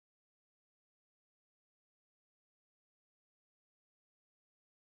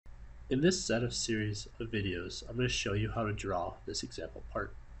In this set of series of videos, I'm going to show you how to draw this example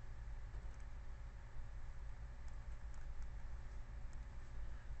part.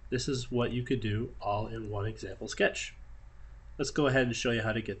 This is what you could do all in one example sketch. Let's go ahead and show you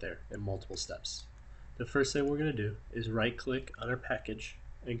how to get there in multiple steps. The first thing we're going to do is right-click on our package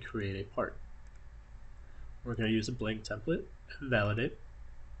and create a part. We're going to use a blank template and validate.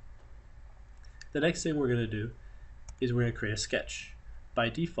 The next thing we're going to do is we're going to create a sketch. By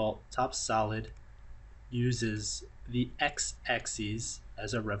default, TopSolid uses the x-axis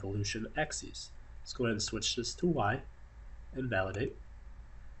as a revolution axis. Let's go ahead and switch this to y and validate.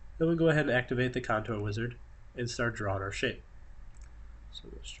 Then we'll go ahead and activate the contour wizard and start drawing our shape. So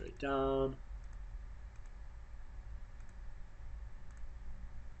go straight down.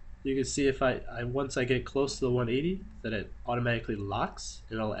 You can see if once I get close to the 180 that it automatically locks,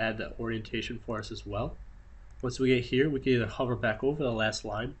 and it'll add the orientation for us as well. Once we get here, we can either hover back over the last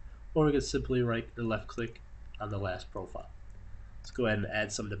line, or we can simply right or left click on the last profile. Let's go ahead and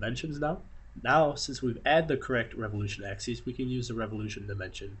add some dimensions now. Now, since we've added the correct revolution axis, we can use the revolution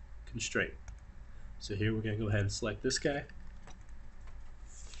dimension constraint. So here we're going to go ahead and select this guy.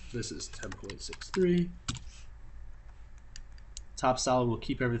 This is 10.63. TopSolid will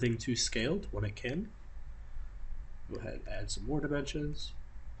keep everything to scaled when it can. Go ahead and add some more dimensions.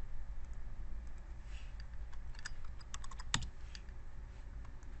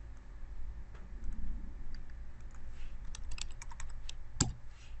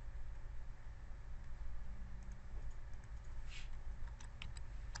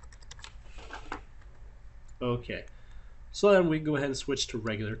 Okay, so then we can go ahead and switch to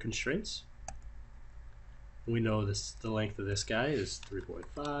regular constraints. We know the length of this guy is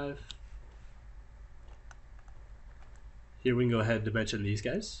 3.5. Here we can go ahead and dimension these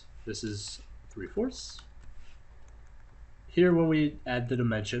guys. This is 3/4. Here when we add the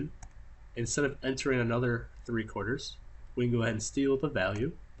dimension, instead of entering another 3/4, we can go ahead and steal the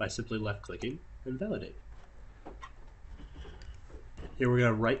value by simply left clicking and validate. Here we're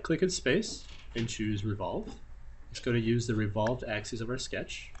going to right click in space and choose revolve. It's going to use the revolved axis of our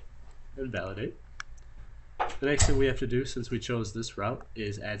sketch and validate. The next thing we have to do, since we chose this route,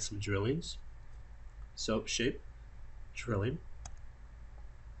 is add some drillings. So shape, drilling.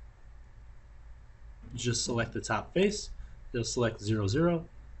 Just select the top face. You'll select 0, 0.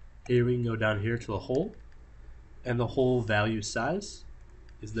 Here we can go down here to the hole, and the hole value size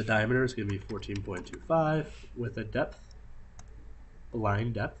is the diameter is going to be 14.25 with a depth, a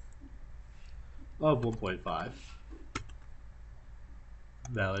line depth of 1.5.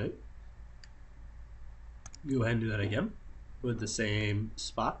 Validate. Go ahead and do that again with the same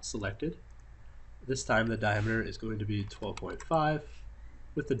spot selected. This time the diameter is going to be 12.5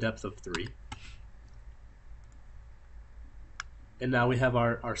 with the depth of 3. And now we have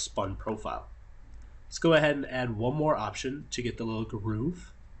our spun profile. Let's go ahead and add one more option to get the little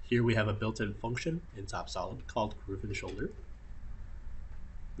groove. Here we have a built-in function in TopSolid called groove and shoulder.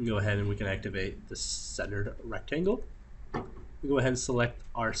 We can go ahead and we can activate the centered rectangle. We go ahead and select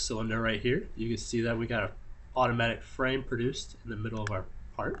our cylinder right here. You can see that we got an automatic frame produced in the middle of our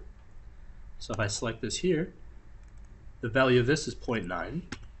part. So if I select this here, the value of this is 0.9.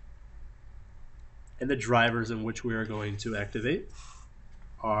 And the drivers in which we are going to activate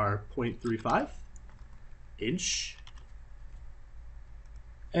are 0.35 inch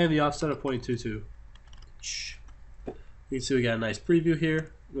and the offset of 0.22 inch. You can see we got a nice preview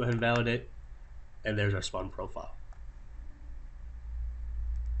here. Go ahead and validate, and there's our spun profile.